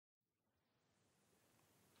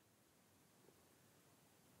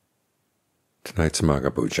Tonight's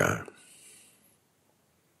Magga Puja.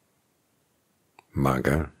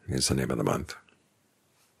 Magga is the name of the month.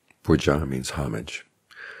 Puja means homage.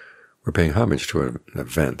 We're paying homage to an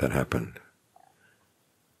event that happened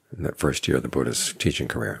in that first year of the Buddha's teaching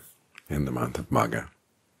career, in the month of Magga.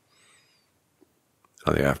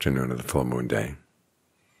 On the afternoon of the full moon day,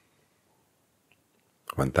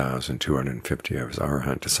 1,250 of his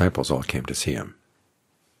Arahant disciples all came to see him.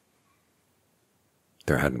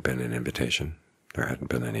 There hadn't been an invitation. There hadn't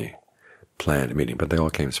been any planned meeting, but they all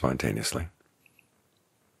came spontaneously.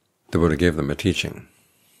 The Buddha gave them a teaching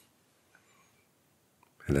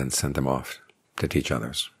and then sent them off to teach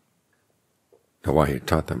others. Now, why he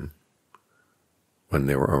taught them when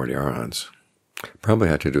they were already Arahants probably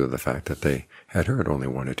had to do with the fact that they had heard only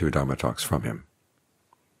one or two Dhamma talks from him,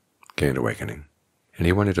 gained awakening, and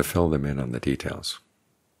he wanted to fill them in on the details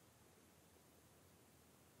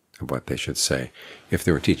of what they should say if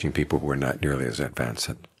they were teaching people who were not nearly as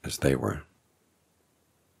advanced as they were.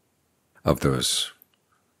 Of those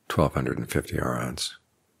 1,250 Arahants,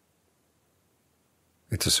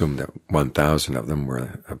 it's assumed that 1,000 of them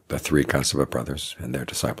were the three Kassapa brothers and their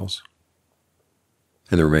disciples,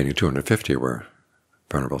 and the remaining 250 were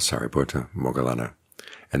Venerable Sariputta, Moggallana,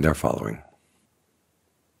 and their following.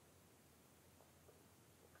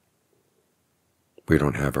 We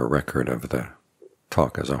don't have a record of the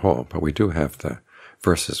talk as a whole, but we do have the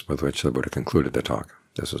verses with which the Buddha concluded the talk.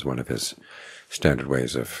 This was one of his standard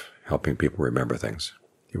ways of helping people remember things.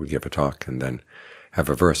 He would give a talk and then have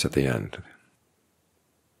a verse at the end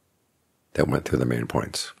that went through the main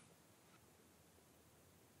points.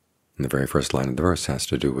 And the very first line of the verse has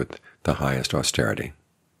to do with the highest austerity.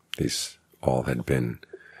 These all had been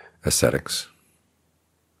ascetics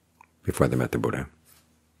before they met the Buddha.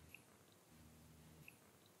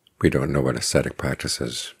 We don't know what ascetic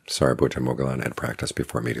practices Sariputta and Moggallana had practiced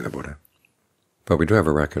before meeting the Buddha, but we do have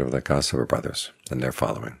a record of the Kassapa brothers and their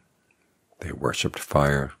following. They worshipped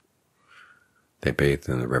fire, they bathed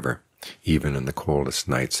in the river, even in the coldest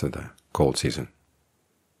nights of the cold season,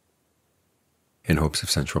 in hopes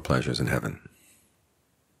of sensual pleasures in heaven.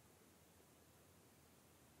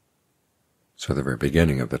 So at the very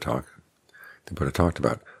beginning of the talk, the Buddha talked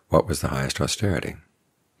about what was the highest austerity.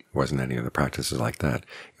 It wasn't any of the practices like that.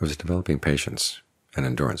 It was developing patience and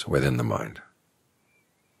endurance within the mind.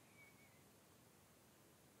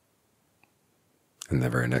 In the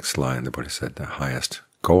very next line, the Buddha said the highest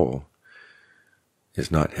goal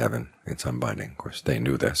is not heaven, it's unbinding. Of course, they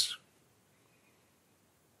knew this.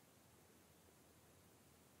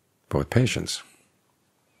 But with patience,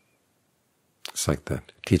 it's like the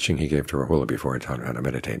teaching he gave to Rahula before he taught him how to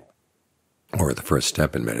meditate, or the first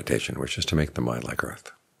step in meditation, which is to make the mind like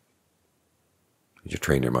earth. You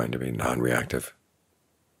train your mind to be non-reactive.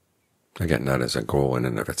 Again, not as a goal in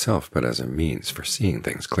and of itself, but as a means for seeing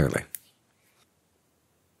things clearly.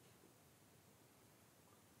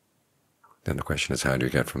 Then the question is, how do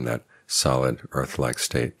you get from that solid, earth-like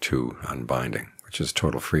state to unbinding, which is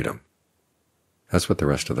total freedom? That's what the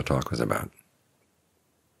rest of the talk was about.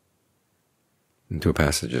 And two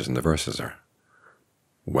passages in the verses are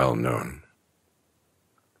well known.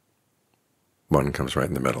 One comes right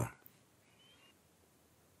in the middle.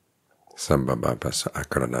 Sambhabhasa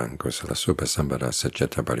akaranang kusala supa sambhara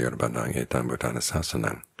sajeta paryorbanang etam bhutana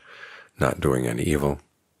sasanang. Not doing any evil,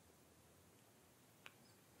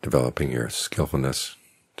 developing your skillfulness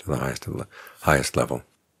to the highest level,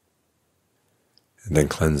 and then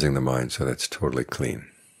cleansing the mind so that it's totally clean.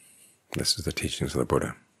 This is the teachings of the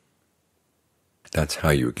Buddha. That's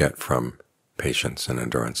how you get from patience and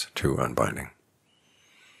endurance to unbinding.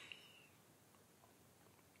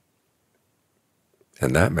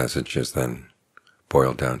 And that message is then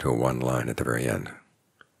boiled down to one line at the very end.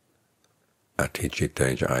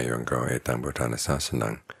 Atichiteja ayungo etam bhutana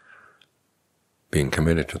sasanang. Being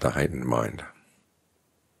committed to the heightened mind.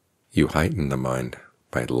 You heighten the mind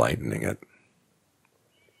by lightening it.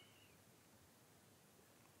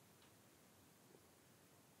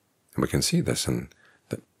 And we can see this in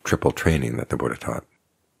the triple training that the Buddha taught.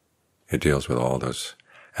 It deals with all those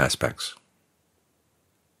aspects.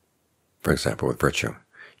 For example, with virtue,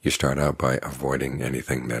 you start out by avoiding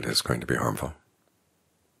anything that is going to be harmful.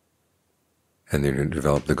 And then you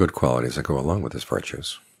develop the good qualities that go along with these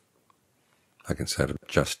virtues. Like instead of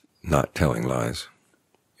just not telling lies,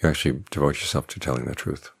 you actually devote yourself to telling the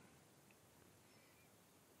truth.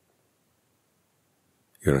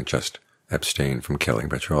 You don't just abstain from killing,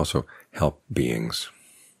 but you also help beings.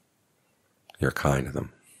 You're kind to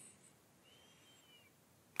them,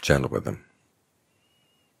 gentle with them.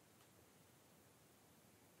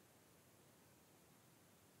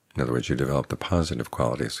 In other words, you develop the positive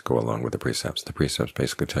qualities that go along with the precepts. The precepts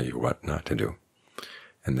basically tell you what not to do,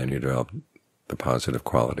 and then you develop the positive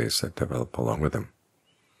qualities that develop along with them.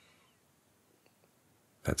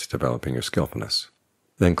 That's developing your skillfulness.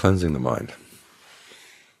 Then cleansing the mind.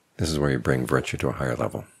 This is where you bring virtue to a higher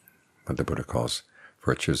level, what the Buddha calls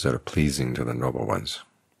virtues that are pleasing to the noble ones.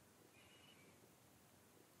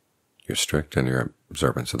 You're strict in your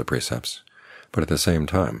observance of the precepts, but at the same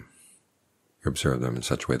time you observe them in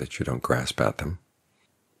such a way that you don't grasp at them.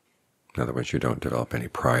 In other words, you don't develop any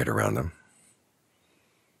pride around them.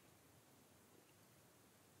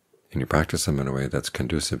 And you practice them in a way that's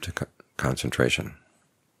conducive to concentration.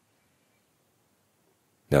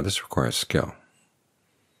 Now this requires skill,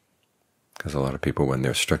 because a lot of people, when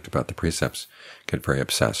they're strict about the precepts, get very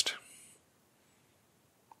obsessed,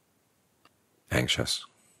 anxious,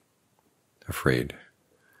 afraid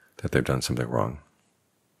that they've done something wrong.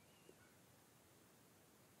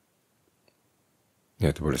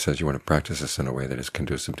 Yet the Buddha says you want to practice this in a way that is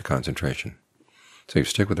conducive to concentration. So you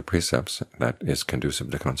stick with the precepts that is conducive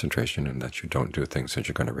to concentration, and that you don't do things that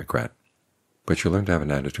you're going to regret. But you learn to have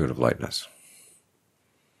an attitude of lightness,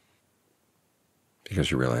 because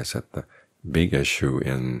you realize that the big issue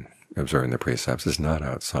in observing the precepts is not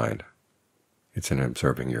outside. It's in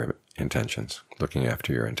observing your intentions, looking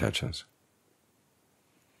after your intentions.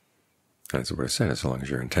 And as the Buddha said, as long as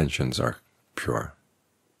your intentions are pure,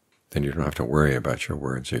 then you don't have to worry about your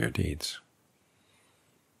words or your deeds.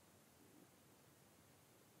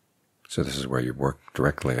 So this is where you work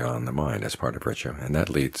directly on the mind as part of virtue, and that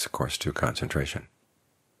leads, of course, to concentration.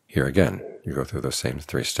 Here again, you go through those same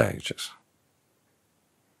three stages.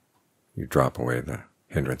 You drop away the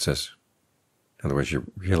hindrances. In other words,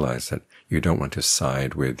 you realize that you don't want to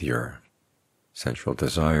side with your sensual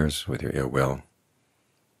desires, with your ill will,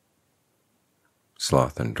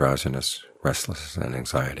 sloth and drowsiness, restlessness and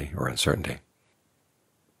anxiety or uncertainty.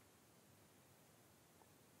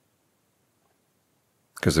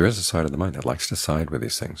 Because there is a side of the mind that likes to side with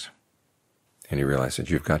these things. And you realize that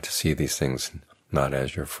you've got to see these things not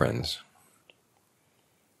as your friends,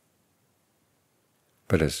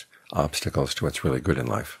 but as obstacles to what's really good in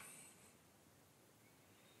life.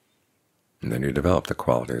 And then you develop the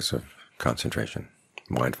qualities of concentration,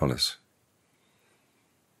 mindfulness,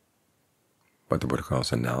 what the Buddha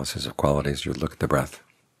calls analysis of qualities. You look at the breath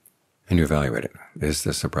and you evaluate it. Is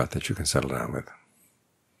this a breath that you can settle down with?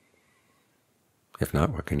 If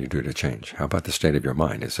not, what can you do to change? How about the state of your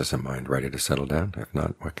mind? Is this a mind ready to settle down? If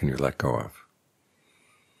not, what can you let go of?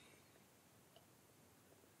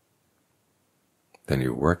 Then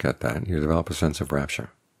you work at that and you develop a sense of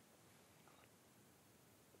rapture,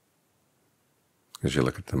 as you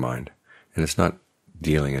look at the mind, and it's not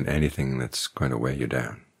dealing in anything that's going to weigh you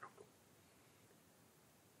down.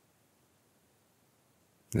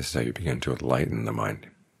 This is how you begin to lighten the mind.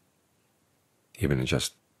 Even in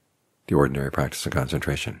just the ordinary practice of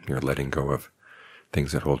concentration, you're letting go of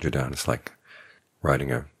things that hold you down. It's like riding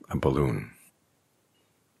a balloon.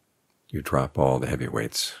 You drop all the heavy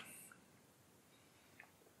weights,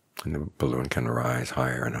 and the balloon can rise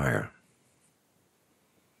higher and higher.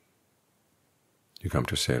 You come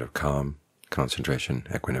to a state of calm, concentration,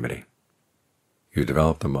 equanimity. You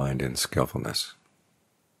develop the mind in skillfulness.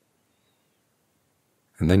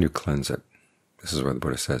 And then you cleanse it. This is where the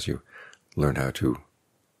Buddha says you learn how to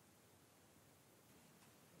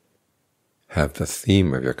have the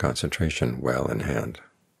theme of your concentration well in hand.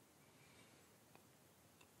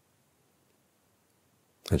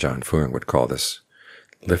 Ajahn Fuang would call this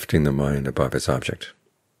lifting the mind above its object.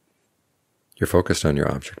 You're focused on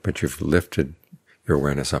your object, but you've lifted your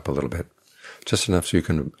awareness up a little bit, just enough so you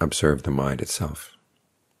can observe the mind itself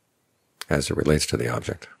as it relates to the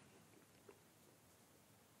object.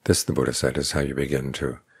 This, the Buddha said, is how you begin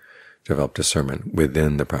to develop discernment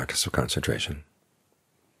within the practice of concentration.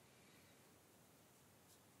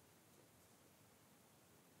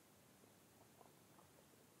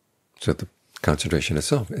 So the concentration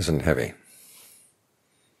itself isn't heavy.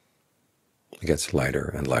 It gets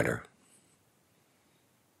lighter and lighter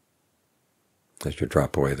as you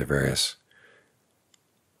drop away the various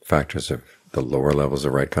factors of the lower levels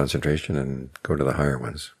of right concentration and go to the higher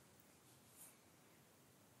ones.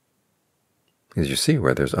 As you see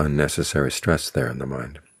where there's unnecessary stress there in the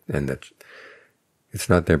mind, and that it's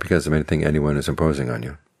not there because of anything anyone is imposing on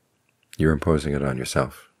you. You're imposing it on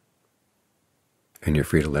yourself, and you're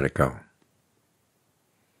free to let it go.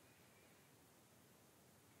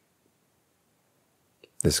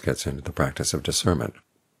 This gets into the practice of discernment.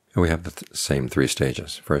 And we have the same three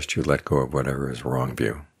stages. First, you let go of whatever is wrong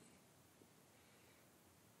view.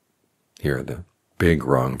 Here, the big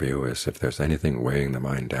wrong view is if there's anything weighing the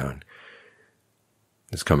mind down,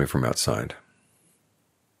 it's coming from outside.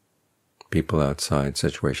 People outside,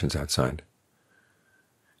 situations outside.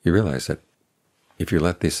 You realize that if you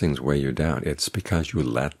let these things weigh you down, it's because you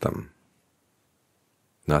let them,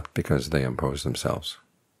 not because they impose themselves.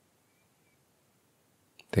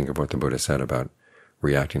 Think of what the Buddha said about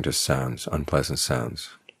reacting to sounds, unpleasant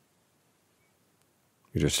sounds.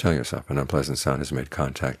 You just tell yourself an unpleasant sound has made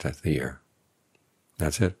contact at the ear.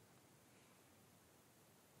 That's it.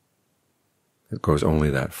 It goes only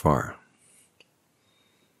that far.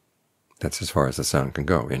 That's as far as the sound can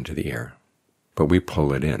go, into the ear. But we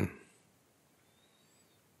pull it in.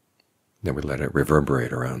 Then we let it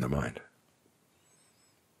reverberate around the mind.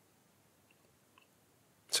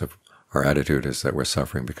 So our attitude is that we're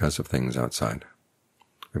suffering because of things outside.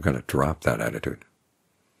 We've got to drop that attitude.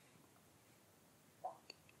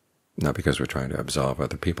 Not because we're trying to absolve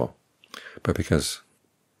other people, but because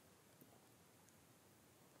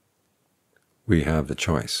we have the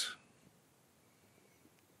choice.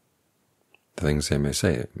 The things they may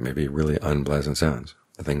say may be really unpleasant sounds.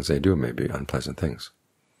 The things they do may be unpleasant things.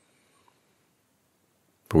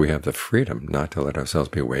 But we have the freedom not to let ourselves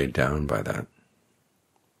be weighed down by that.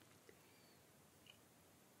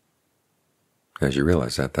 As you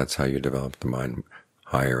realize that, that's how you develop the mind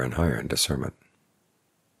higher and higher in discernment,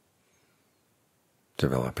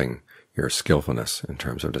 developing your skillfulness in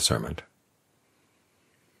terms of discernment.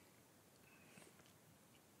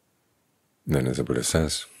 And then, as the Buddha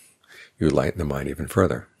says, you lighten the mind even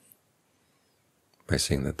further by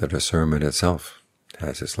seeing that the discernment itself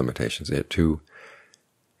has its limitations. It too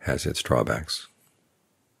has its drawbacks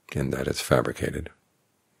in that it's fabricated.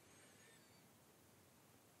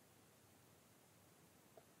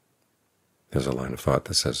 There's a line of thought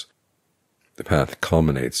that says the path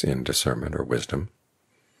culminates in discernment or wisdom,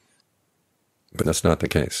 but that's not the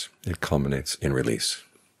case. It culminates in release.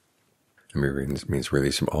 It means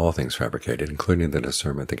release from all things fabricated, including the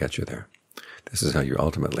discernment that gets you there. This is how you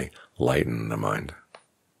ultimately lighten the mind.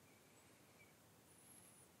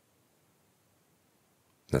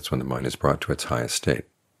 That's when the mind is brought to its highest state.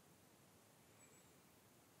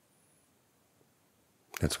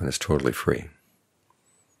 That's when it's totally free.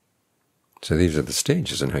 So these are the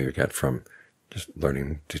stages in how you get from just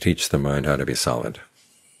learning to teach the mind how to be solid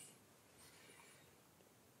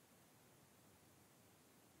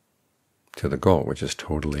to the goal, which is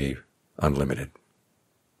totally unlimited.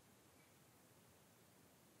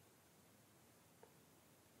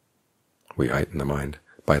 We heighten the mind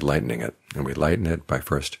by lightening it, and we lighten it by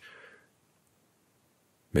first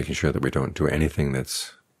making sure that we don't do anything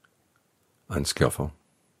that's unskillful,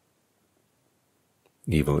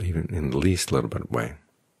 evil even in the least little bit way.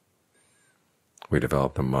 We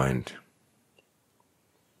develop the mind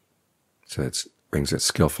so it brings its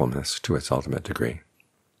skillfulness to its ultimate degree.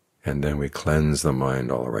 And then we cleanse the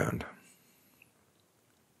mind all around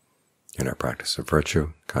in our practice of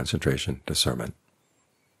virtue, concentration, discernment.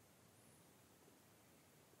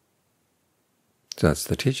 So that's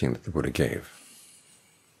the teaching that the Buddha gave.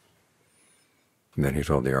 And then he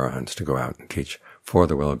told the Arahants to go out and teach for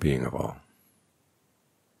the well-being of all,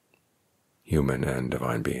 human and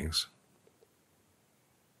divine beings.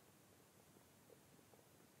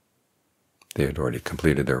 They had already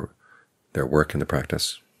completed their work in the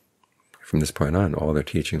practice. From this point on, all their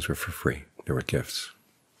teachings were for free. They were gifts.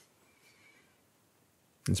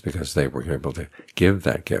 It's because they were able to give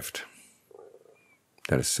that gift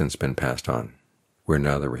that has since been passed on. We're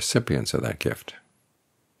now the recipients of that gift.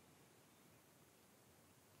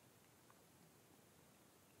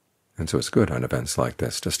 And so it's good on events like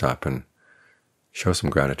this to stop and show some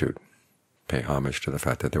gratitude, pay homage to the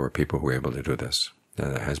fact that there were people who were able to do this,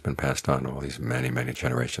 and it has been passed on all these many, many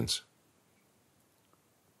generations.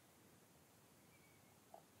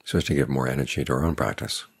 So as to give more energy to our own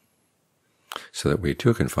practice, so that we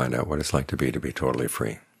too can find out what it's like to be totally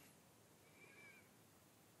free,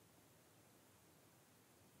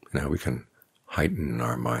 and how we can heighten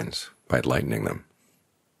our minds by lightening them.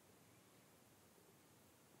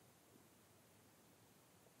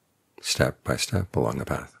 Step by step along the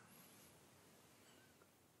path.